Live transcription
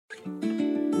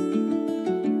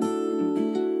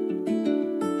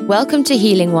Welcome to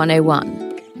Healing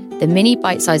 101, the mini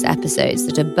bite-sized episodes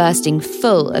that are bursting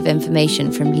full of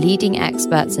information from leading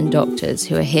experts and doctors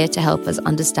who are here to help us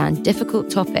understand difficult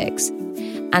topics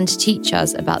and teach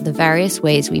us about the various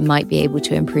ways we might be able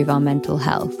to improve our mental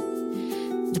health.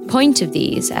 The point of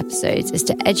these episodes is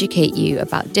to educate you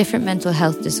about different mental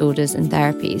health disorders and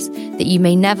therapies that you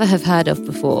may never have heard of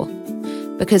before,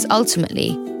 because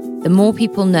ultimately, the more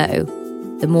people know,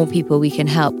 the more people we can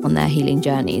help on their healing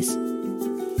journeys.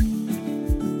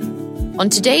 On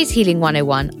today's Healing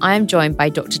 101, I am joined by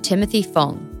Dr Timothy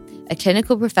Fong, a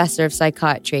clinical professor of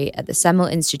psychiatry at the Semel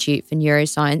Institute for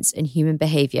Neuroscience and Human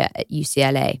Behavior at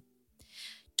UCLA.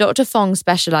 Dr Fong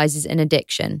specializes in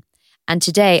addiction, and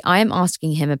today I am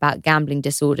asking him about gambling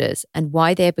disorders and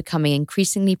why they are becoming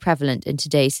increasingly prevalent in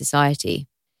today's society.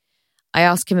 I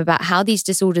ask him about how these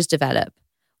disorders develop,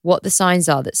 what the signs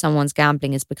are that someone's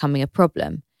gambling is becoming a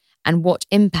problem, and what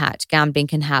impact gambling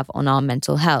can have on our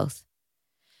mental health.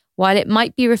 While it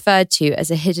might be referred to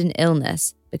as a hidden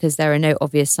illness because there are no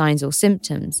obvious signs or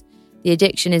symptoms, the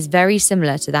addiction is very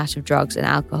similar to that of drugs and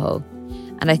alcohol,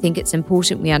 and I think it's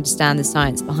important we understand the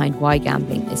science behind why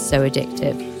gambling is so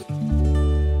addictive.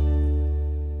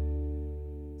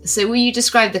 So will you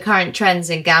describe the current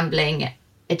trends in gambling,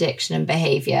 addiction and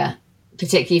behaviour,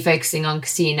 particularly focusing on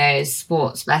casinos,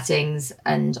 sports bettings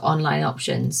and online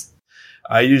options?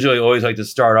 I usually always like to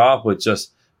start off with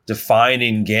just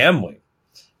defining gambling.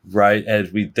 Right,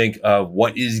 as we think of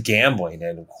what is gambling.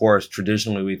 And of course,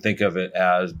 traditionally, we think of it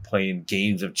as playing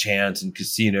games of chance in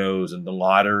casinos and the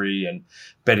lottery and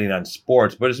betting on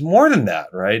sports. But it's more than that,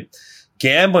 right?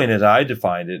 Gambling, as I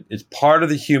defined it, is part of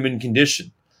the human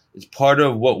condition. It's part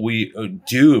of what we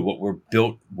do, what we're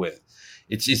built with.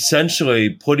 It's essentially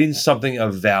putting something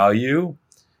of value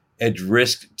at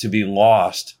risk to be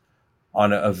lost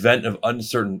on an event of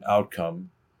uncertain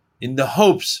outcome in the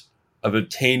hopes of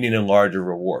obtaining a larger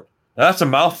reward. Now, that's a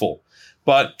mouthful,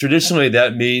 but traditionally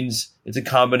that means it's a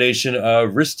combination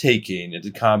of risk-taking. It's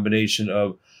a combination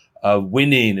of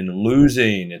winning and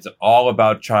losing. It's all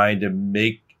about trying to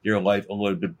make your life a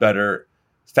little bit better,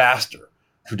 faster.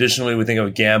 Traditionally, we think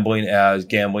of gambling as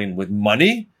gambling with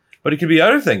money, but it could be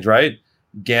other things, right?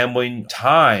 Gambling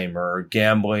time or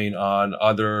gambling on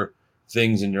other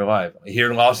things in your life. Here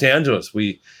in Los Angeles,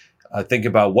 we think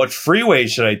about what freeway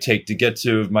should I take to get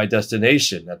to my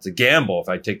destination. That's a gamble. If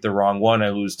I take the wrong one,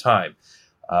 I lose time.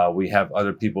 We have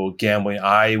other people gambling.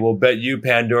 I will bet you,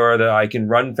 Pandora, that I can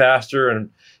run faster. And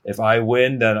if I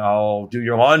win, then I'll do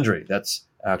your laundry. That's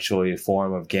actually a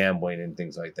form of gambling and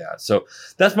things like that. So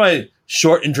that's my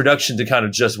short introduction to kind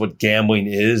of just what gambling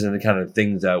is and the kind of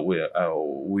things that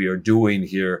we are doing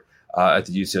here at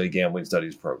the UCLA Gambling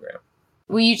Studies program.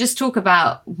 Will you just talk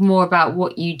more about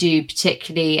what you do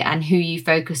particularly and who you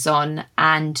focus on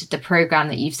and the program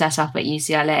that you've set up at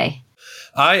UCLA?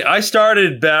 I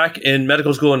started back in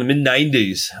medical school in the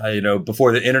mid-90s,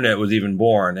 before the internet was even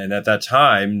born. And at that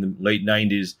time, the late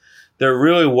 90s, there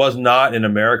really was not in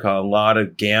America a lot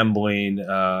of gambling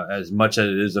as much as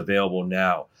it is available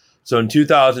now. So in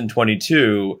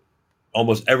 2022,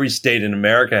 almost every state in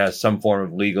America has some form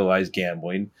of legalized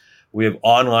gambling. We have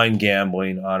online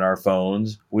gambling on our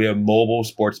phones. We have mobile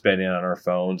sports betting on our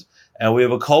phones. And we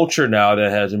have a culture now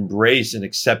that has embraced and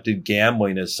accepted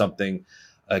gambling as something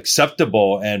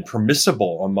acceptable and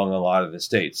permissible among a lot of the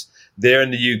states. There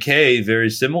in the UK, very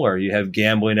similar. You have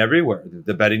gambling everywhere.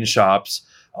 The betting shops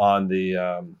on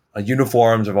the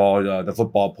uniforms of all the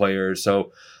football players.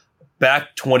 So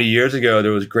back 20 years ago,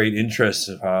 there was great interest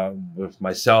with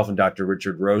myself and Dr.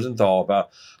 Richard Rosenthal about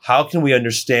how can we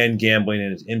understand gambling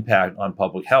and its impact on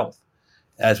public health.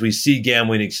 As we see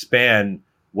gambling expand,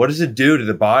 what does it do to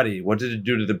the body? What does it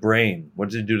do to the brain? What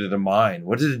does it do to the mind?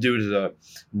 What does it do to the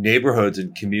neighborhoods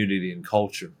and community and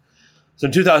culture? So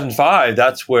in 2005,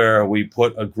 that's where we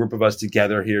put a group of us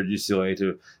together here at UCLA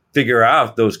to figure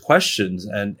out those questions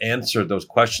and answer those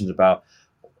questions about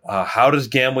how does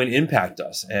gambling impact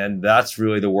us? And that's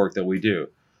really the work that we do.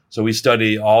 So we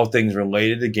study all things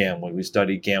related to gambling. We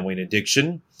study gambling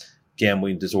addiction,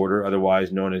 gambling disorder,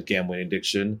 otherwise known as gambling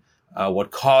addiction,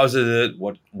 what causes it,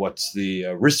 what's the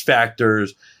risk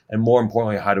factors, and more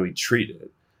importantly, how do we treat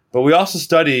it? But we also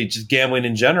study just gambling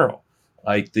in general,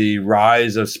 like the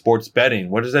rise of sports betting.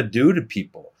 What does that do to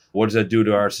people? What does that do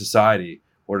to our society?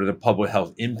 What are the public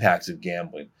health impacts of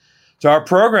gambling? So our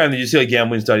program, the UCLA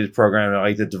Gambling Studies program, I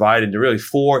like to divide into really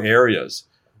 4 areas: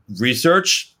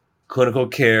 research, clinical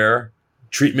care,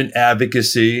 treatment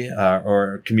advocacy,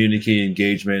 or community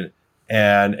engagement,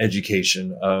 and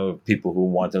education of people who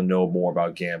want to know more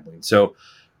about gambling. So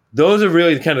those are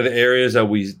really kind of the areas that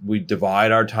we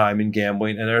divide our time in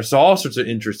gambling. And there's all sorts of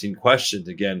interesting questions.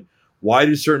 Again, Why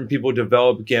do certain people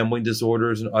develop gambling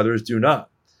disorders and others do not?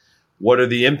 What are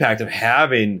the impact of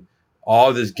having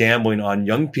all this gambling on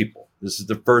young people? This is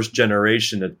the first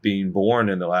generation that's being born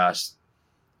in the last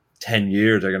 10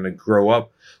 years. They're going to grow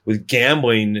up with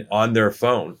gambling on their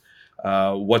phone.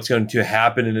 What's going to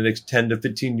happen in the next 10 to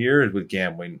 15 years with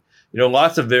gambling?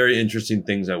 Lots of very interesting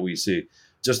things that we see.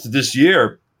 Just this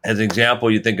year, as an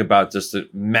example, you think about just the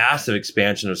massive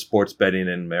expansion of sports betting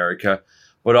in America,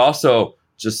 but also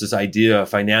just this idea of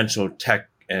financial tech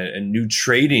and new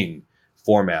trading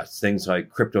formats, things like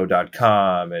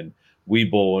crypto.com and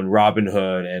Webull and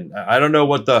Robinhood. And I don't know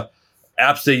what the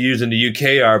apps they use in the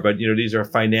UK are, but these are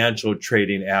financial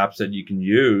trading apps that you can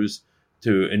use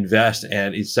to invest,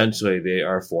 and essentially they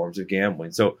are forms of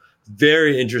gambling. So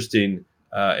very interesting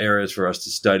areas for us to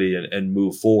study and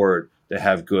move forward to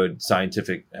have good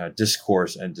scientific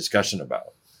discourse and discussion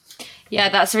about. Yeah,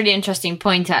 that's a really interesting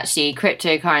point, actually.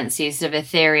 Cryptocurrencies of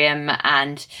Ethereum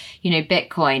and,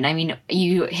 Bitcoin. I mean,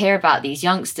 you hear about these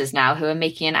youngsters now who are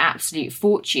making an absolute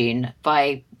fortune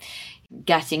by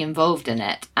getting involved in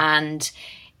it. And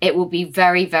it will be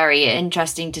very, very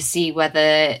interesting to see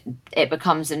whether it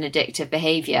becomes an addictive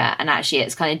behavior. And actually,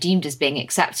 it's kind of deemed as being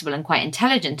acceptable and quite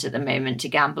intelligent at the moment to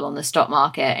gamble on the stock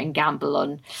market and gamble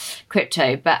on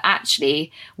crypto. But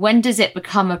actually, when does it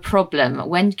become a problem?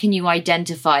 When can you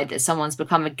identify that someone's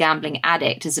become a gambling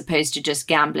addict as opposed to just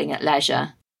gambling at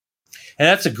leisure? And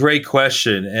that's a great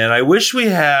question. And I wish we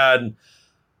had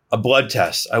a blood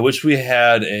test. I wish we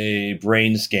had a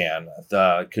brain scan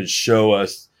that could show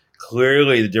us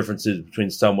clearly the differences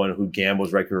between someone who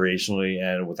gambles recreationally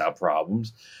and without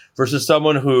problems versus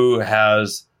someone who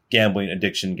has gambling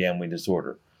addiction, gambling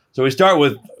disorder. So we start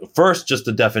with first just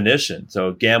the definition.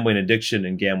 So gambling addiction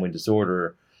and gambling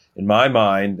disorder, in my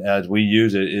mind, as we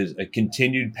use it, is a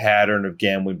continued pattern of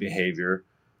gambling behavior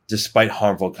despite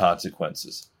harmful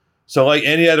consequences. So like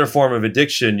any other form of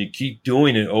addiction, you keep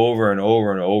doing it over and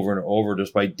over and over and over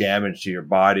despite damage to your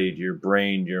body, to your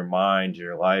brain, to your mind, to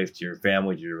your life, to your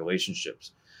family, to your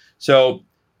relationships. So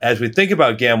as we think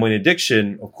about gambling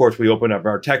addiction, of course, we open up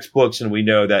our textbooks and we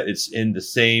know that it's in the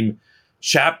same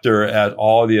chapter as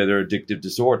all the other addictive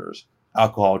disorders: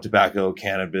 alcohol, tobacco,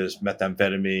 cannabis,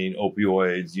 methamphetamine,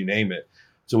 opioids, you name it.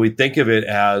 So we think of it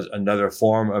as another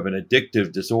form of an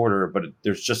addictive disorder, but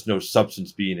there's just no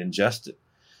substance being ingested.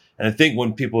 And I think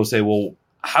when people say, well,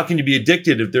 how can you be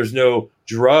addicted if there's no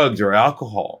drugs or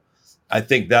alcohol? I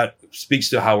think that speaks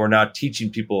to how we're not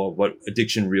teaching people what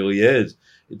addiction really is.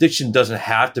 Addiction doesn't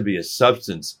have to be a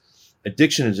substance.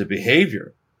 Addiction is a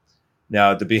behavior.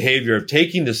 Now, the behavior of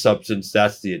taking the substance,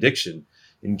 that's the addiction.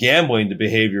 In gambling, the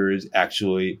behavior is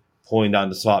actually pulling down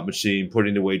the slot machine,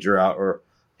 putting the wager out, or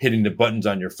hitting the buttons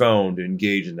on your phone to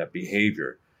engage in that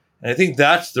behavior. And I think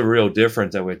that's the real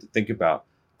difference that we have to think about.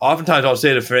 Oftentimes I'll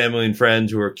say to family and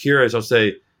friends who are curious, I'll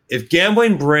say, if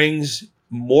gambling brings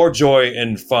more joy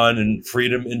and fun and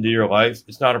freedom into your life,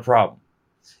 it's not a problem.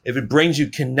 If it brings you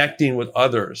connecting with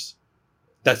others,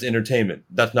 that's entertainment.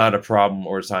 That's not a problem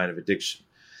or a sign of addiction.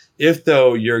 If,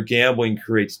 though, your gambling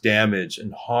creates damage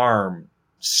and harm,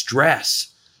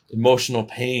 stress, emotional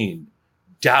pain,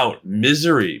 doubt,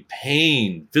 misery,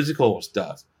 pain, physical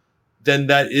stuff, then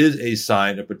that is a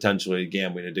sign of potentially a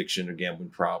gambling addiction or gambling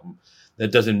problem.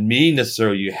 That doesn't mean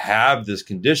necessarily you have this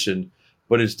condition,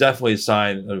 but it's definitely a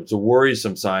sign, it's a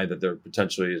worrisome sign that there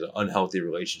potentially is an unhealthy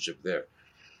relationship there.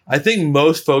 I think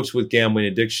most folks with gambling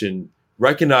addiction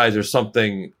recognize there's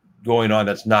something going on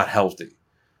that's not healthy,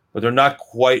 but they're not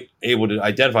quite able to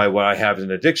identify what I have as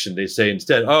an addiction. They say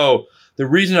instead, oh, the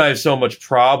reason I have so much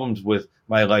problems with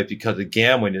my life because of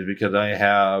gambling is because I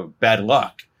have bad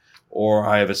luck, or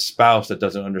I have a spouse that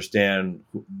doesn't understand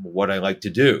what I like to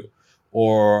do,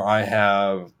 or I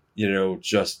have,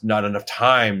 just not enough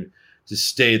time to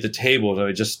stay at the table. If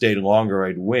I just stayed longer,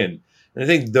 I'd win. And I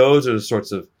think those are the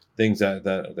sorts of things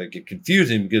that get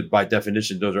confusing because by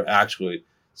definition, those are actually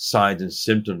signs and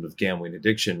symptoms of gambling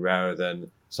addiction rather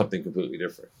than something completely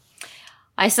different.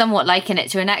 I somewhat liken it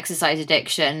to an exercise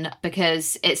addiction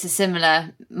because it's a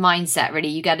similar mindset, really.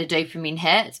 You get a dopamine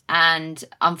hit. And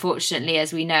unfortunately,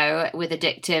 as we know, with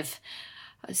addictive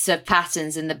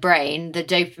patterns in the brain, the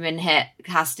dopamine hit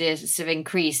has to sort of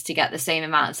increase to get the same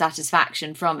amount of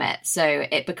satisfaction from it. So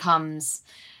it becomes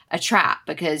a trap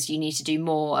because you need to do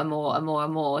more and more and more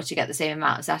and more to get the same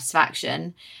amount of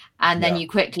satisfaction. And then you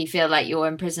quickly feel like you're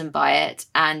imprisoned by it.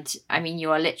 And I mean,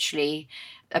 you are literally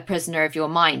a prisoner of your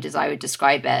mind, as I would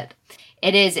describe it.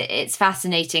 It's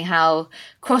fascinating how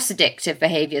cross-addictive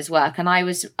behaviors work. And I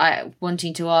was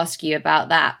wanting to ask you about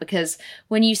that because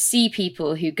when you see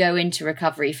people who go into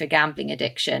recovery for gambling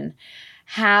addiction,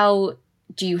 how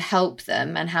do you help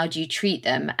them and how do you treat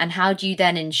them? And how do you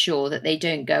then ensure that they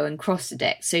don't go and cross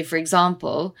addict? So, for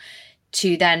example,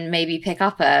 to then maybe pick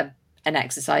up an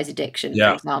exercise addiction,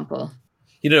 for example.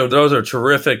 Those are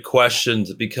terrific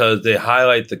questions because they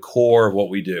highlight the core of what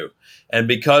we do. And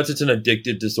because it's an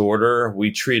addictive disorder,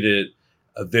 we treat it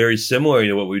very similar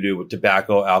to what we do with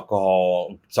tobacco,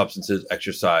 alcohol, substances,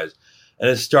 exercise. And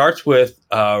it starts with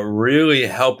really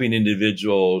helping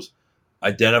individuals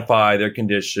identify their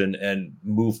condition and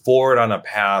move forward on a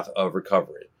path of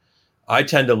recovery. I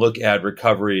tend to look at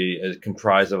recovery as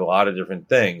comprised of a lot of different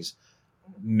things: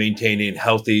 maintaining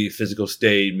healthy physical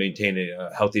state, maintaining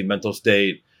a healthy mental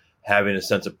state, having a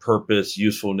sense of purpose,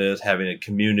 usefulness, having a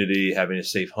community, having a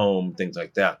safe home, things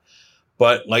like that.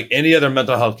 But like any other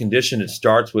mental health condition, it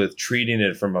starts with treating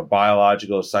it from a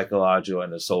biological, psychological,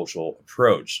 and a social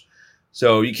approach.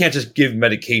 So you can't just give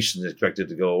medications and expect it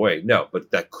to go away. No,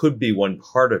 but that could be one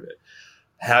part of it.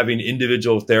 Having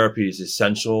individual therapy is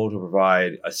essential to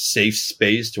provide a safe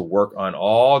space to work on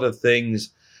all the things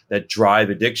that drive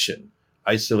addiction: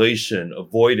 isolation,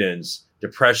 avoidance,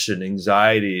 depression,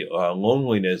 anxiety,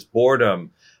 loneliness,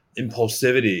 boredom,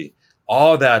 impulsivity,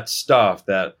 all that stuff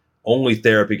that only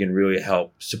therapy can really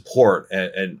help support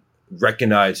and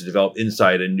recognize and develop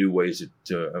insight and new ways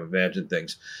to imagine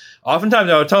things. Oftentimes,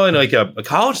 I was telling like a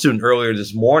college student earlier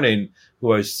this morning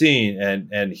who I was seeing,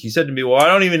 and he said to me, well, I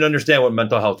don't even understand what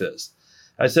mental health is.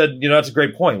 I said, that's a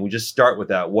great point. We just start with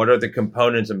that. What are the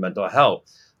components of mental health?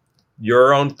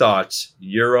 Your own thoughts,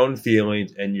 your own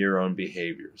feelings, and your own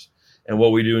behaviors. And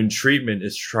what we do in treatment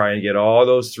is try and get all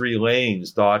those three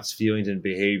lanes, thoughts, feelings, and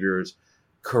behaviors,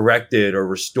 corrected or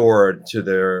restored to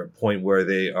their point where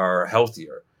they are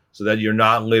healthier, so that you're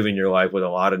not living your life with a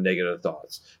lot of negative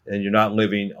thoughts, and you're not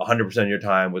living 100% of your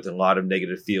time with a lot of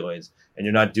negative feelings, and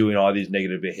you're not doing all these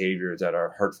negative behaviors that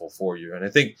are hurtful for you. And I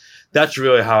think that's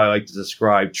really how I like to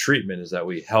describe treatment, is that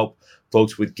we help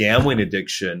folks with gambling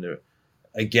addiction to,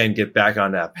 again, get back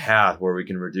on that path where we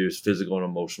can reduce physical and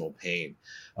emotional pain.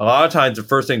 A lot of times, the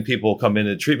first thing people come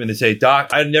into treatment, they say, Doc,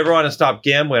 I never want to stop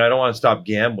gambling. I don't want to stop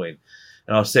gambling.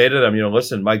 And I'll say to them,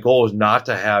 listen, my goal is not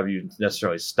to have you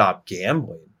necessarily stop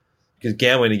gambling, because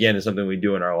gambling, again, is something we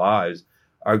do in our lives.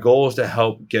 Our goal is to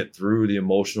help get through the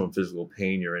emotional and physical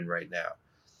pain you're in right now.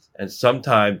 And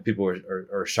sometimes people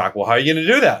are shocked, well, how are you going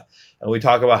to do that? And we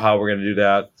talk about how we're going to do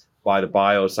that by the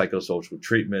biopsychosocial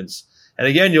treatments. And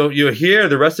again, you'll hear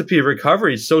the recipe of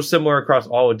recovery is so similar across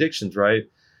all addictions, right?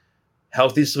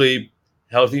 Healthy sleep,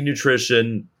 healthy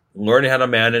nutrition, learning how to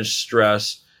manage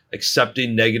stress,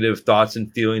 accepting negative thoughts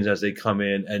and feelings as they come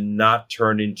in, and not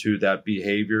turning to that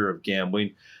behavior of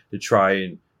gambling to try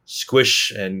and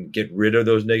squish and get rid of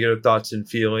those negative thoughts and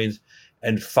feelings,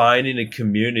 and finding a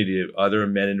community of other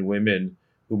men and women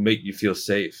who make you feel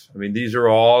safe. I mean, these are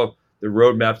all the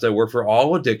roadmaps that work for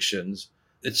all addictions.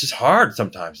 It's just hard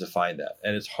sometimes to find that.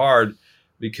 And it's hard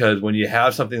because when you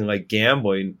have something like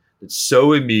gambling, it's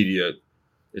so immediate,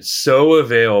 it's so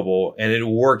available, and it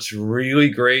works really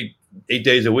great 8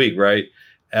 days a week, right?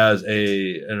 As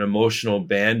an emotional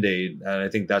Band-Aid. And I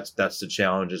think that's the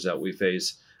challenges that we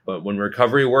face. But when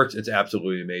recovery works, it's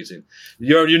absolutely amazing.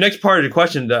 Your next part of the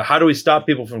question, how do we stop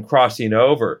people from crossing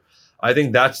over? I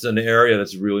think that's an area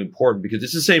that's really important because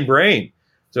it's the same brain.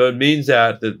 So it means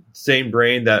that the same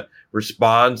brain that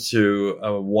responds to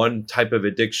one type of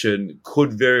addiction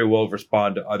could very well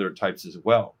respond to other types as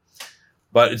well.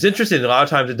 But it's interesting, a lot of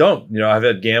times it don't. I've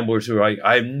had gamblers who are like,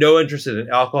 I have no interest in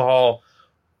alcohol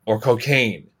or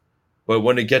cocaine. But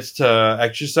when it gets to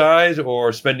exercise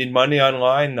or spending money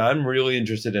online, I'm really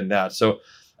interested in that. So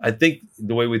I think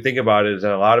the way we think about it is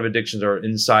that a lot of addictions are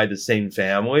inside the same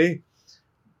family,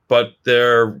 but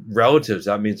they're relatives.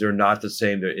 That means they're not the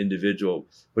same, they're individual.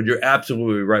 But you're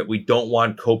absolutely right. We don't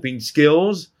want coping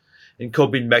skills and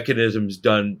coping mechanisms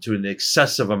done to an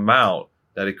excessive amount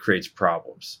that it creates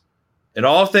problems. In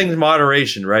all things,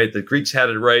 moderation, right? The Greeks had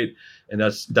it right. And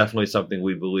that's definitely something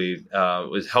we believe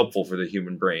is helpful for the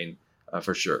human brain,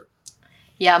 for sure.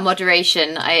 Yeah,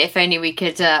 moderation. If only we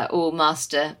could all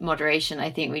master moderation, I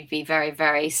think we'd be very,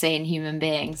 very sane human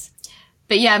beings.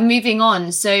 But yeah, moving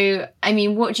on. So, I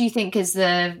mean, what do you think is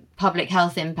the public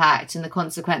health impact and the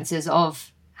consequences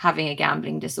of having a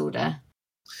gambling disorder?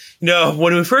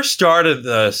 When we first started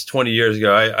this 20 years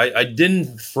ago, I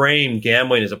didn't frame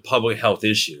gambling as a public health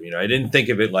issue. I didn't think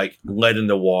of it like lead in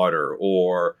the water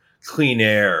or clean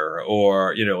air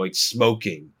or, like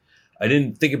smoking. I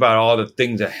didn't think about all the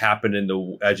things that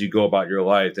happen as you go about your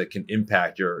life that can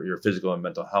impact your physical and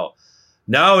mental health.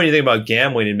 Now, when you think about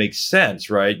gambling, it makes sense,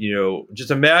 right?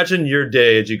 Just imagine your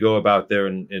day as you go about there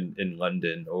in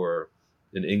London or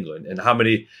in England, and how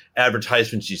many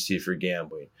advertisements you see for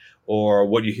gambling, or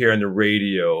what you hear on the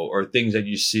radio, or things that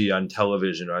you see on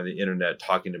television or on the internet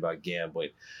talking about gambling.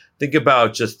 Think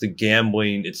about just the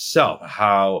gambling itself,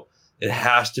 how it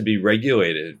has to be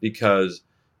regulated, because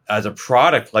as a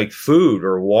product like food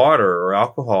or water or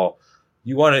alcohol,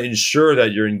 you want to ensure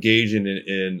that you're engaging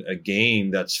in a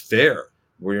game that's fair,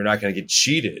 where you're not going to get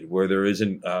cheated, where there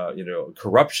isn't,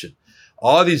 corruption.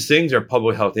 All these things are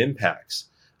public health impacts.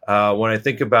 When I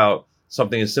think about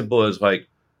something as simple as like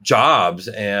jobs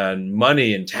and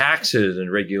money and taxes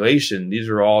and regulation, these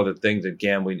are all the things that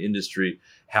gambling industry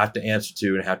have to answer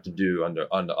to and have to do on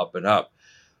the up and up.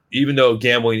 Even though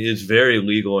gambling is very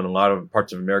legal in a lot of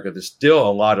parts of America, there's still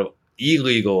a lot of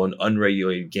illegal and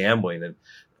unregulated gambling. And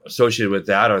associated with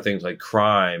that are things like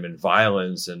crime and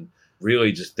violence and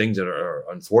really just things that are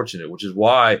unfortunate, which is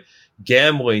why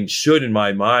gambling should, in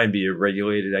my mind, be a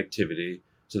regulated activity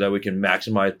so that we can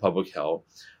maximize public health,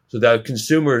 so that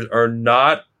consumers are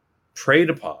not preyed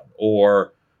upon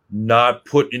or not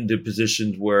put into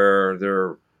positions where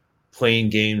they're playing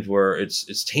games where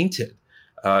it's tainted.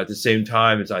 At the same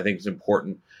time, I think it's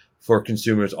important for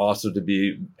consumers also to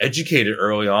be educated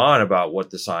early on about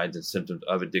what the signs and symptoms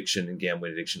of addiction and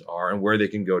gambling addiction are and where they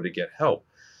can go to get help.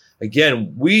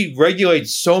 Again, we regulate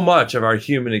so much of our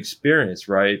human experience,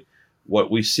 right? What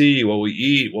we see, what we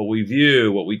eat, what we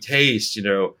view, what we taste,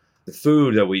 the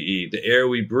food that we eat, the air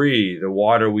we breathe, the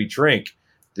water we drink,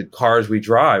 the cars we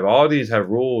drive. All of these have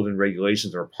rules and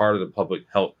regulations that are part of the public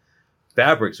health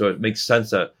fabric. So it makes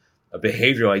sense that a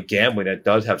behavior like gambling that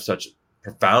does have such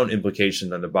profound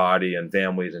implications on the body and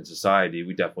families and society,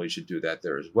 we definitely should do that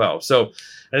there as well. So,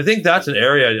 and I think that's an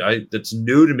area that's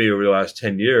new to me over the last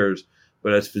 10 years.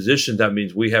 But as physicians, that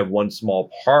means we have one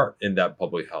small part in that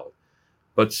public health.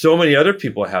 But so many other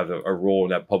people have a role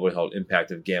in that public health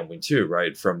impact of gambling too,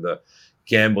 right? From the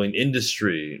gambling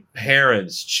industry,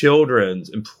 parents, children,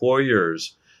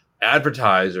 employers,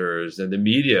 advertisers, and the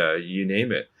media, you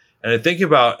name it. And I think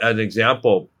about, as an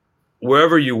example,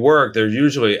 wherever you work, there's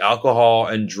usually alcohol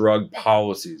and drug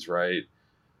policies, right?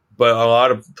 But a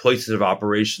lot of places of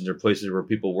operations or places where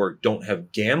people work don't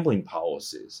have gambling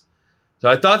policies. So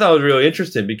I thought that was really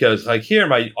interesting because, like, here in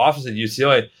my office at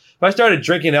UCLA, if I started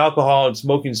drinking alcohol and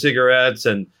smoking cigarettes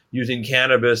and using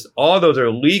cannabis, all those are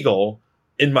legal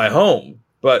in my home.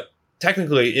 But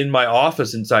technically in my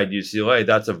office inside UCLA,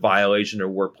 that's a violation of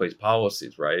workplace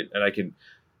policies, right? And I can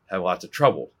have lots of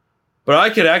trouble. But I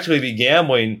could actually be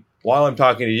gambling while I'm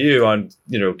talking to you on,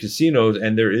 casinos,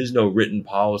 and there is no written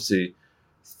policy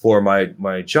for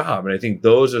my job. And I think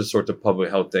those are the sorts of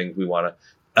public health things we want to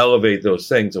elevate those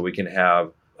things so we can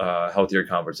have a healthier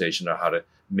conversation on how to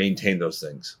maintain those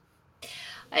things.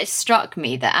 It struck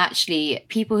me that actually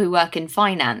people who work in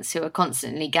finance who are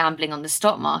constantly gambling on the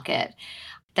stock market,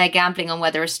 they're gambling on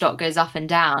whether a stock goes up and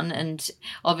down. And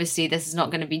obviously this is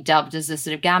not going to be dubbed as a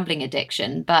sort of gambling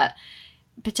addiction, but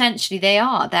potentially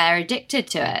they're addicted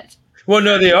to it. Well,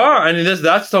 no, they are. I mean,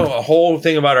 that's the whole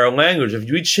thing about our language. If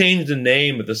we change the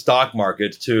name of the stock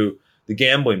market to the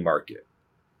gambling market,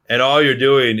 and all you're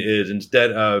doing is,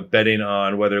 instead of betting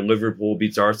on whether Liverpool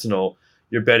beats Arsenal,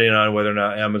 you're betting on whether or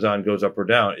not Amazon goes up or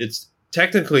down. It's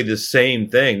technically the same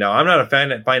thing. Now, I'm not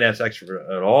a finance expert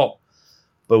at all,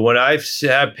 but when I've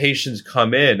had patients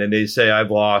come in and they say,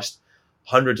 I've lost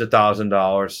hundreds of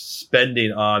 $1,000s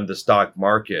spending on the stock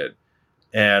market,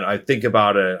 and I think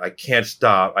about it, I can't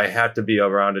stop. I have to be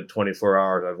around it 24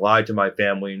 hours. I've lied to my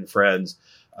family and friends.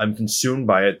 I'm consumed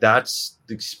by it. That's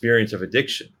the experience of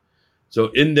addiction. So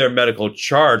in their medical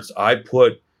charts, I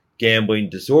put gambling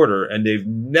disorder, and they've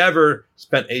never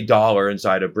spent $1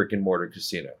 inside a brick and mortar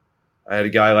casino. I had a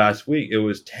guy last week. It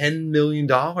was $10 million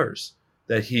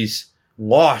that he's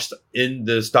lost in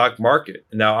the stock market.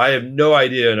 Now, I have no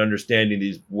idea and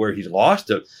understanding where he's lost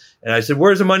it. And I said,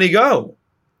 where's the money go?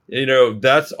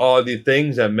 That's all the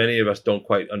things that many of us don't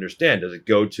quite understand. Does it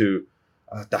go to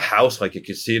the house like a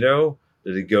casino?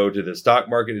 Does it go to the stock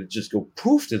market? Does it just go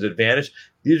poof? Does it vanish?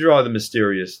 These are all the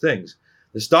mysterious things.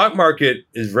 The stock market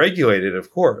is regulated,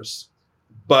 of course,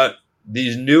 but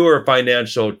these newer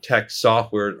financial tech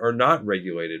software are not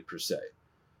regulated per se.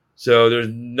 So there's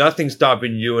nothing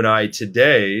stopping you and I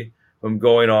today from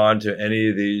going on to any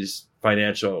of these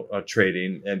financial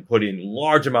trading and putting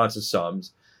large amounts of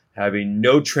sums, having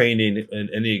no training and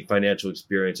any financial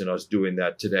experience, and us doing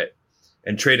that today.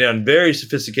 And trading on very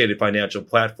sophisticated financial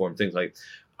platforms, things like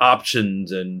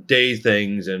options and day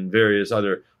things and various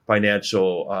other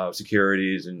financial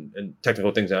securities and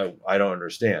technical things that I don't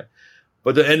understand.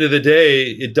 But at the end of the day,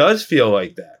 it does feel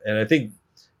like that. And I think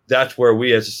that's where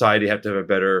we as society have to have a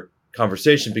better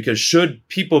conversation, because should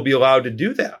people be allowed to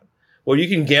do that? Well, you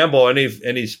can gamble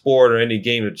any sport or any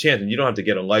game of chance, and you don't have to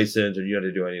get a license or you don't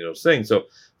have to do any of those things. So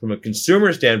from a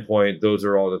consumer standpoint, those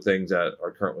are all the things that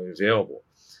are currently available.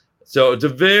 So it's a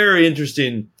very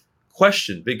interesting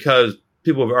question because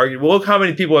people have argued, well, look how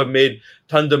many people have made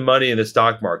tons of money in the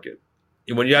stock market.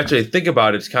 And when you actually think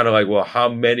about it, it's kind of like, well, how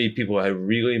many people have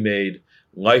really made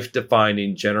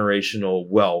life-defining generational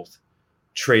wealth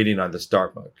trading on the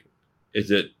stock market?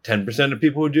 Is it 10% of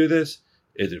people who do this?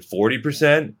 Is it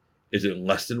 40%? Is it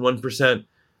less than 1%? It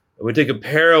would take a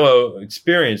parallel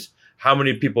experience. How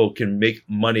many people can make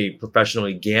money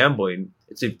professionally gambling?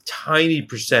 It's a tiny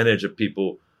percentage of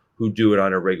people who do it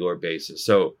on a regular basis.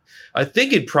 So I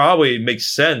think it probably makes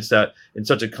sense that in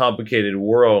such a complicated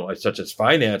world, like such as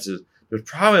finances, there's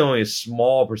probably only a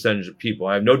small percentage of people.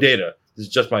 I have no data. This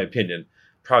is just my opinion.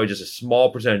 Probably just a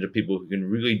small percentage of people who can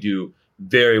really do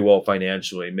very well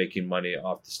financially, making money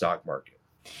off the stock market.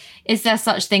 Is there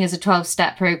such thing as a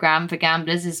 12-step program for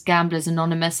gamblers? Is Gamblers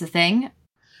Anonymous a thing?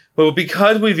 But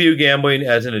because we view gambling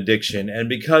as an addiction, and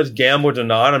because Gamblers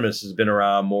Anonymous has been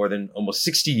around more than almost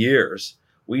 60 years,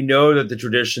 we know that the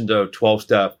traditions of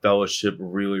 12-step fellowship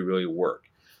really, really work.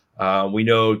 We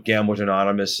know Gamblers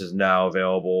Anonymous is now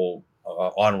available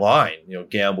online.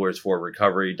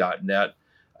 gamblersforrecovery.net,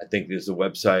 I think is the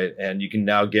website. And you can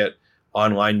now get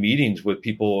online meetings with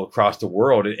people across the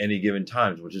world at any given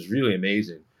time, which is really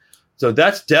amazing. So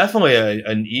that's definitely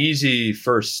an easy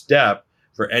first step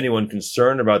for anyone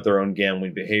concerned about their own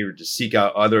gambling behavior to seek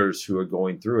out others who are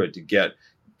going through it to get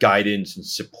guidance and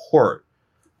support.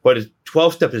 But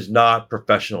 12-step is not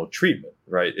professional treatment,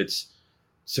 right? It's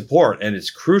support, and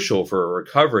it's crucial for a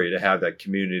recovery to have that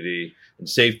community and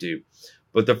safety.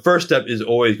 But the first step is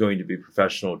always going to be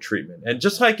professional treatment. And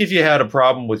just like if you had a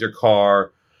problem with your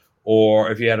car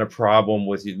or if you had a problem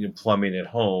with plumbing at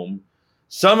home,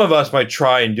 some of us might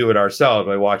try and do it ourselves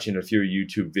by watching a few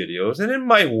YouTube videos, and it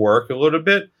might work a little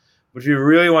bit. But if you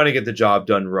really want to get the job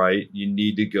done right, you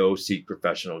need to go seek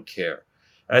professional care.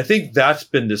 And I think that's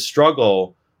been the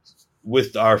struggle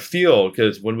with our field,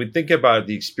 because when we think about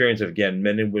the experience of, again,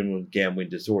 men and women with gambling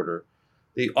disorder,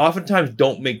 they oftentimes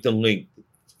don't make the link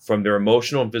from their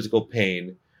emotional and physical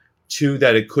pain to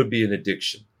that it could be an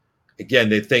addiction. Again,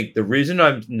 they think the reason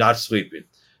I'm not sleeping,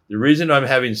 the reason I'm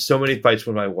having so many fights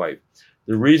with my wife,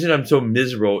 the reason I'm so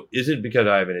miserable isn't because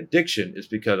I have an addiction, it's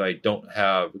because I don't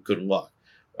have good luck.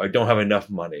 I don't have enough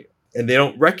money. And they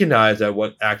don't recognize that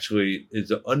what actually is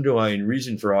the underlying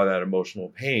reason for all that emotional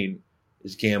pain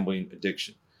is gambling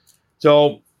addiction.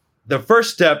 So the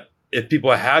first step, if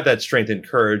people have that strength and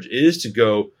courage, is to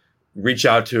go reach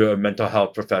out to a mental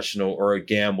health professional or a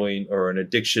gambling or an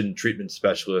addiction treatment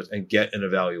specialist and get an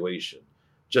evaluation.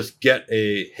 Just get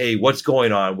hey, what's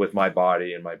going on with my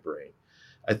body and my brain?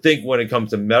 I think when it comes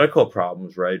to medical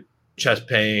problems, right, chest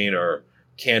pain or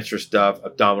cancer stuff,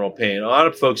 abdominal pain, a lot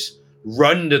of folks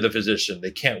run to the physician.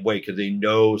 They can't wait because they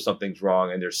know something's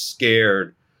wrong and they're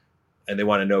scared and they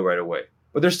want to know right away.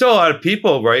 But there's still a lot of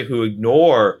people, right, who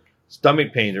ignore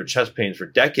stomach pains or chest pains for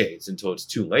decades until it's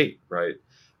too late, right?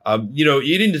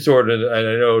 Eating disorder, and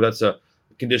I know that's a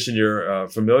condition you're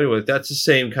familiar with, that's the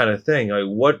same kind of thing.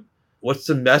 Like what's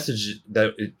the message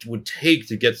that it would take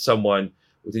to get someone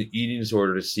with an eating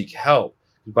disorder to seek help?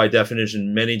 By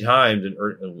definition, many times in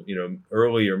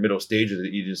early or middle stages of the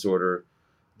eating disorder,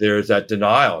 there's that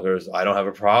denial. There's, I don't have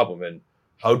a problem, and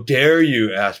how dare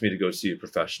you ask me to go see a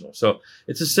professional? So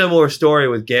it's a similar story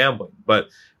with gambling, but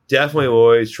definitely we'll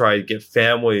always try to get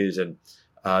families, and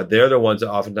they're the ones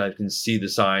that oftentimes can see the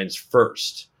signs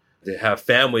first. To have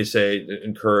families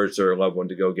encourage their loved one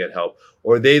to go get help,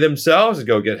 or they themselves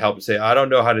go get help and say, I don't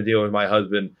know how to deal with my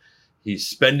husband. He's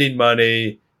spending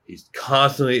money. He's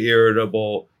constantly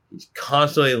irritable. He's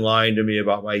constantly lying to me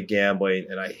about my gambling,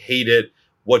 and I hate it.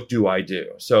 What do I do?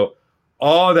 So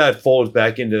all that folds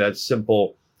back into that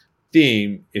simple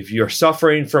theme. If you're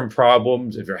suffering from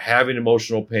problems, if you're having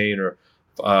emotional pain or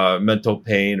mental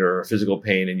pain or physical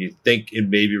pain, and you think it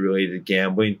may be related to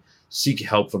gambling, seek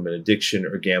help from an addiction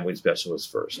or gambling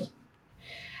specialist first.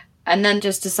 And then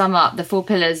just to sum up, the 4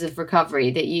 pillars of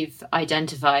recovery that you've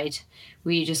identified,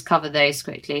 will you just cover those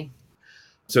quickly?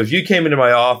 So if you came into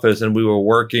my office and we were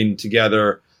working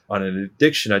together on an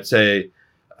addiction, I'd say,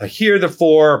 here are the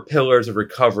 4 pillars of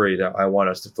recovery that I want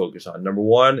us to focus on. Number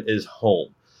 1 is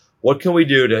home. What can we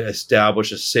do to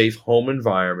establish a safe home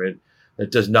environment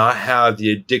that does not have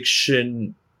the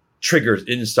addiction triggers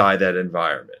inside that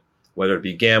environment? Whether it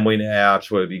be gambling apps,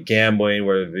 whether it be gambling,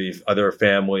 whether it be other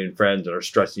family and friends that are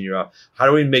stressing you out. How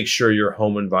do we make sure your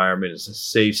home environment is a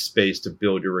safe space to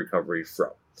build your recovery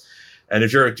from? And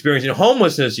if you're experiencing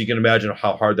homelessness, you can imagine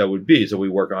how hard that would be. So we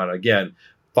work on, again,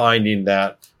 finding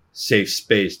that safe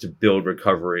space to build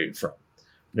recovery from.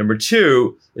 Number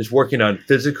 2 is working on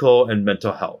physical and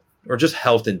mental health, or just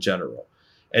health in general.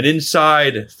 And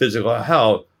inside physical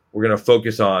health, we're going to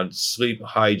focus on sleep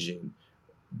hygiene,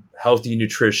 healthy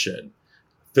nutrition,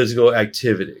 physical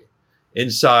activity.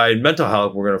 Inside mental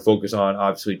health, we're going to focus on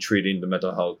obviously treating the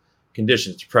mental health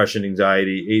conditions, depression,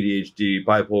 anxiety, ADHD,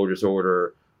 bipolar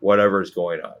disorder, whatever is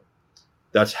going on.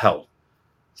 That's health.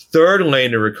 Third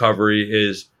lane of recovery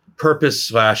is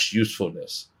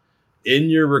purpose/usefulness. In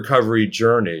your recovery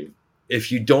journey,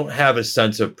 if you don't have a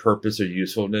sense of purpose or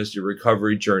usefulness, your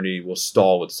recovery journey will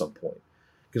stall at some point.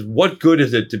 Because what good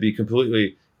is it to be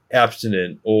completely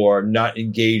abstinent or not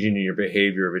engaging in your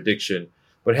behavior of addiction,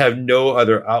 but have no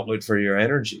other outlet for your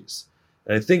energies?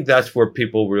 And I think that's where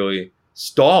people really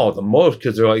stall the most,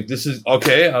 because they're like, this is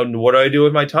okay, what do I do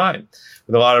with my time?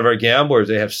 With a lot of our gamblers,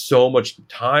 they have so much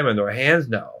time on their hands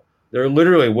now. They're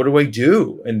literally, what do I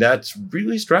do? And that's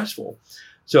really stressful.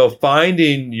 So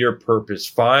finding your purpose,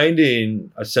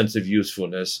 finding a sense of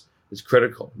usefulness is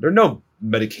critical. There are no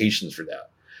medications for that.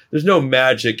 There's no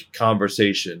magic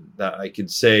conversation that I can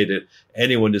say to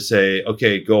anyone to say,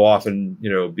 okay, go off and,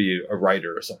 be a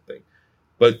writer or something.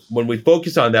 But when we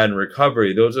focus on that in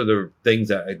recovery, those are the things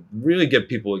that really get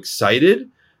people excited,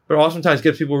 but oftentimes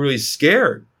get people really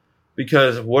scared.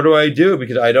 Because what do I do?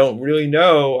 Because I don't really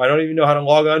know. I don't even know how to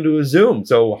log on to a Zoom.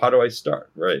 So how do I start,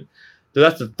 right? So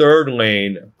that's the third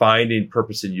lane, finding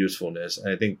purpose and usefulness.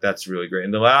 And I think that's really great.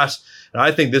 And the last, and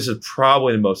I think this is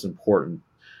probably the most important,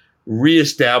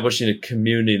 reestablishing a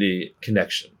community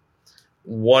connection.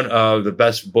 One of the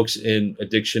best books in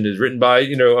addiction is written by,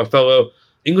 a fellow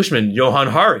Englishman, Johann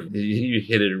Hari. He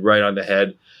hit it right on the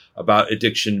head about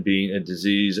addiction being a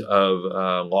disease of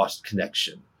lost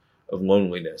connection, of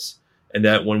loneliness. And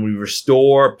that when we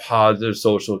restore positive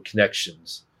social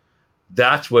connections,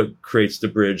 that's what creates the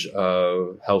bridge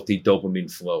of healthy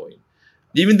dopamine flowing.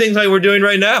 Even things like we're doing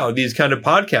right now, these kind of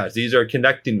podcasts, these are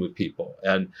connecting with people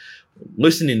and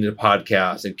listening to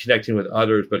podcasts and connecting with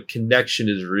others. But connection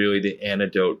is really the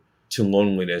antidote to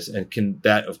loneliness. And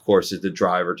that, of course, is the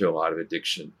driver to a lot of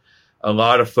addiction. A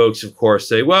lot of folks, of course,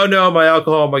 say, well, no, my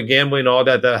alcohol, my gambling, all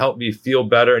that helped me feel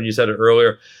better. And you said it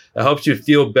earlier, it helps you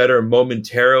feel better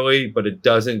momentarily, but it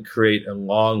doesn't create a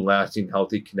long-lasting,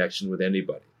 healthy connection with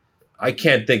anybody. I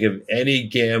can't think of any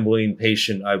gambling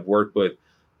patient I've worked with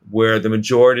where the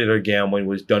majority of their gambling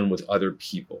was done with other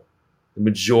people. The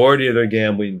majority of their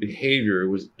gambling behavior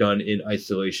was done in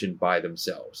isolation by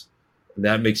themselves. And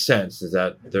that makes sense, is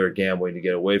that they're gambling to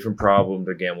get away from problems,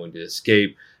 they're gambling to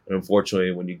escape. And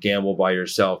unfortunately, when you gamble by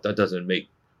yourself, that doesn't make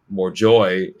more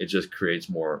joy, it just creates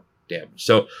more damage.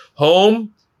 So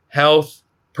home, health,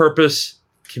 purpose,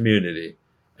 community.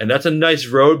 And that's a nice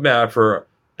roadmap for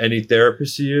any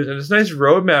therapist to use. And it's a nice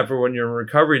roadmap for when you're in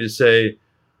recovery to say,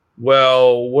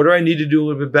 well, what do I need to do a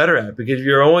little bit better at? Because if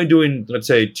you're only doing, let's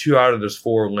say, 2 out of those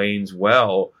 4 lanes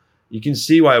well, you can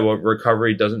see why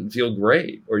recovery doesn't feel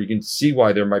great, or you can see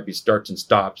why there might be starts and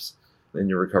stops in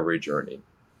your recovery journey.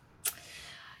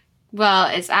 Well,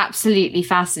 it's absolutely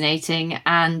fascinating.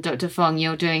 And Dr. Fong,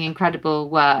 you're doing incredible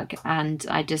work. And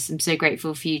I just am so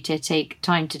grateful for you to take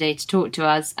time today to talk to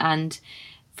us. And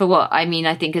for what I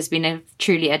think has been a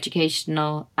truly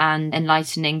educational and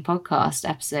enlightening podcast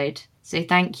episode. So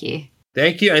thank you.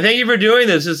 Thank you. And thank you for doing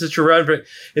this. This is terrific.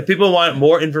 If people want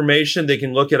more information, they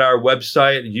can look at our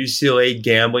website,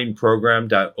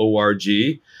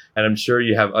 uclagamblingprogram.org. And I'm sure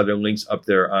you have other links up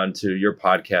there onto your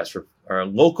podcast for our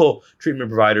local treatment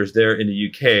providers there in the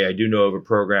UK. I do know of a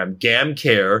program,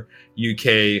 GamCare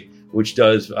UK, which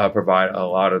does provide a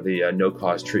lot of the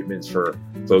no-cost treatments for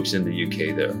folks in the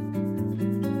UK there.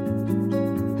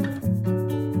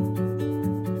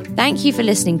 Thank you for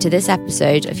listening to this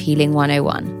episode of Healing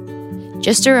 101.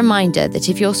 Just a reminder that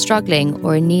if you're struggling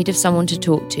or in need of someone to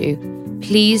talk to,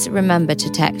 please remember to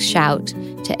text SHOUT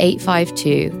to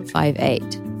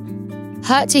 85258.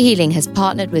 Hurt to Healing has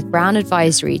partnered with Brown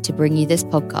Advisory to bring you this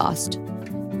podcast.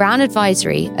 Brown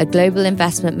Advisory, a global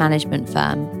investment management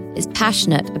firm, is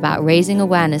passionate about raising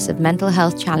awareness of mental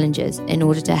health challenges in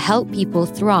order to help people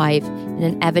thrive in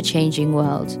an ever-changing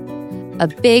world. A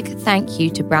big thank you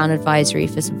to Brown Advisory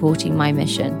for supporting my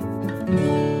mission.